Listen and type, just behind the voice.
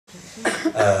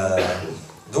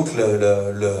Donc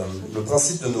le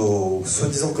principe de nos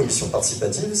soi-disant commissions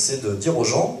participatives, c'est de dire aux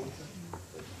gens,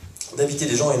 d'inviter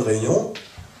les gens à une réunion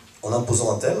en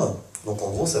imposant un thème. Donc en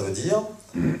gros, ça veut dire,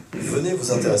 venez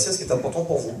vous intéresser à ce qui est important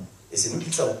pour vous. Et c'est nous qui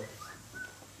le savons.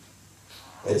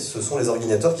 Vous voyez, ce sont les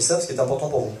organisateurs qui savent ce qui est important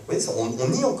pour vous. Vous voyez, on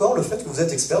nie encore le fait que vous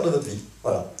êtes expert de votre vie.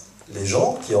 Voilà. Les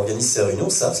gens qui organisent ces réunions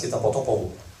savent ce qui est important pour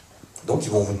vous. Donc ils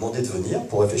vont vous demander de venir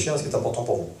pour réfléchir à ce qui est important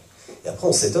pour vous. Et après,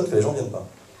 on s'étonne que les gens ne viennent pas.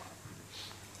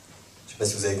 Je ne sais pas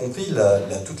si vous avez compris,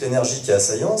 toute l'énergie qu'il y a à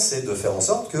Saillans, c'est de faire en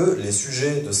sorte que les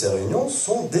sujets de ces réunions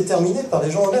sont déterminés par les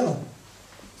gens eux-mêmes.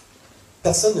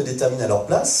 Personne ne détermine à leur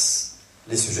place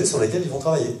les sujets sur lesquels ils vont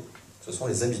travailler. Ce sont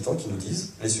les habitants qui nous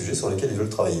disent les sujets sur lesquels ils veulent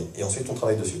travailler. Et ensuite, on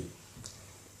travaille dessus.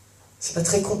 C'est pas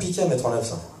très compliqué à mettre en œuvre,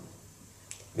 ça.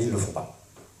 Mais ils ne le font pas.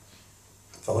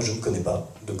 Enfin, moi, je ne connais pas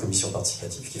de commission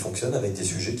participative qui fonctionne avec des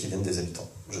sujets qui viennent des habitants.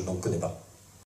 Je n'en connais pas.